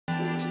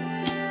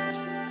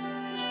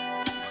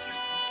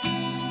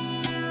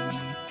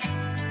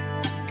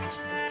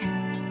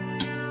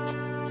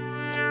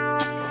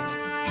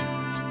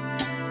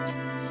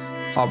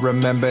I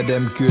remember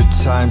them good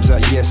times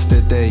like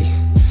yesterday.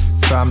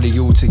 Family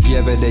all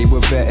together, they were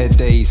better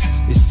days.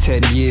 It's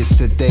 10 years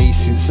today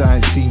since I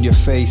ain't seen your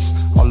face.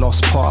 I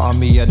lost part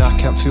of me and I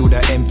can't feel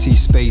that empty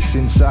space.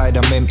 Inside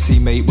I'm empty,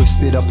 mate, we're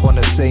still up on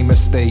the same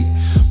estate.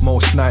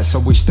 Most nights I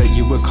wish that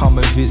you would come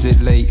and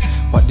visit late,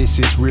 but this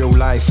is real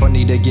life, I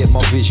need to get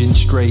my vision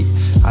straight.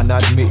 And I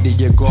admit that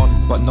you're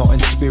gone, but not in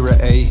spirit,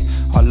 eh?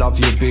 I love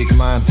you, big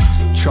man.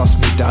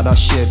 Trust me, dad, I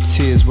shed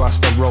tears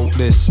whilst I wrote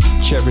this.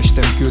 Cherish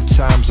them good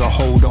times, I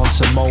hold on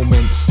to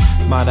moments.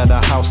 Man of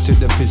the house took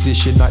the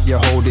position that you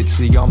hold it.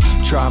 See, I'm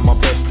trying my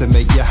best to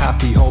make you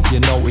happy, hope you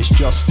notice.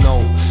 Just know,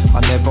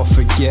 I never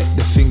forget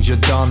the things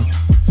you've done.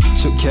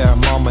 Took care of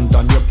mum and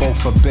done, you're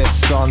both the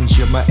best sons.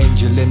 You're my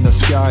angel in the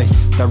sky,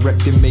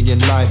 directing me in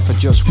life. I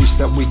just wish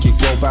that we could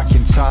go back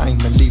in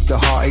time and leave the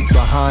heartache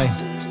behind.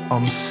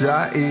 I'm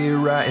sat here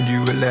writing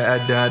you a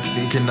letter, dad,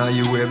 thinking, are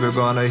you ever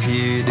gonna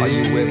hear this? Are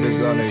you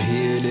ever gonna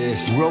hear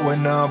this?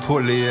 Growing up,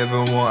 all I ever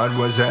wanted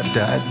was that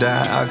dad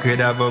that I could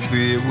have a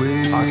beer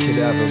with. I could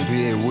have a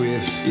beer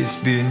with. It's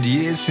been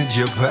years since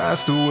you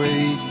passed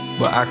away,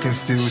 but I can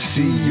still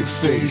see your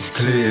face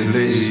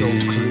clearly. So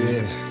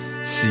clear.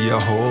 See,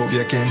 I hope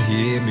you can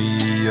hear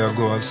me, I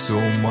got so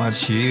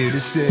much here to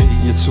say.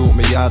 You taught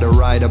me how to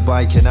ride a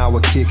bike and how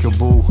to kick a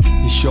ball.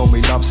 You showed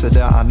me love so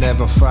that I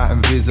never felt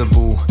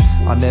invisible.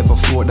 I never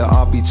thought that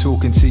I'd be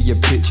talking to your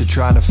picture,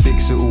 trying to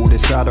fix it all.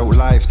 This adult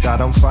life that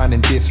I'm finding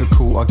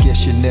difficult, I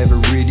guess you never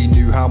really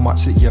knew how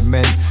much that you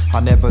meant. I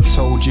never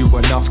told you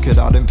enough, cause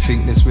I didn't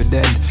think this would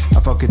end.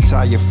 If I could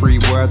tell you 3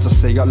 words, I'd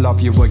say I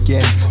love you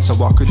again,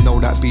 so I could know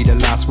that'd be the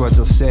last words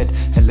I said,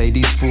 and lay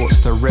these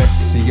thoughts to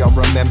rest. See, I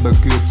remember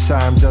good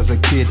times as a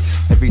kid.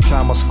 Every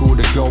time I scored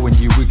a goal and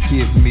you would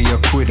give me a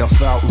quid, I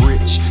felt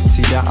rich.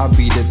 See, that'd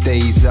be the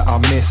days that I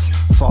miss.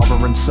 Father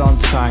and son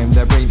time,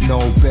 there ain't no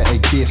better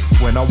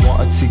gift. When I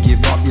wanted to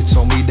give up, you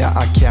told me that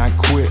I can't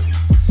quit.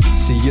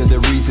 See, you're the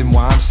reason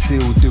why I'm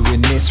still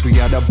doing this. We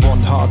had a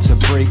bond hard to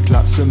break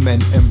like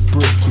cement and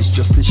brick. It's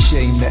just a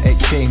shame that it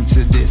came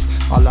to this.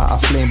 I light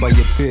a flame by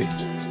your pick.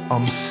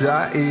 I'm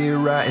sat here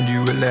writing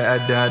you a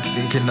letter, dad,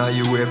 thinking, are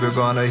you ever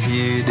gonna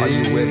hear this? Are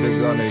you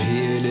ever gonna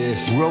hear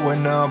this?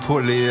 Growing up,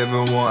 all I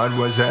ever wanted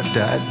was that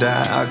dad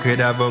that I could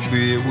have a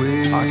beer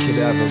with. I could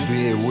have a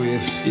beer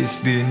with. It's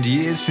been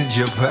years since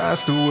you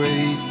passed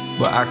away,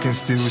 but I can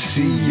still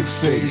see your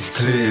face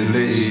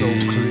clearly.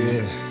 So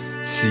clear.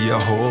 See,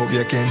 I hope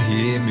you can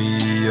hear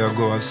me, I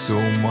got so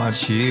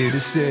much here to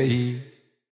say.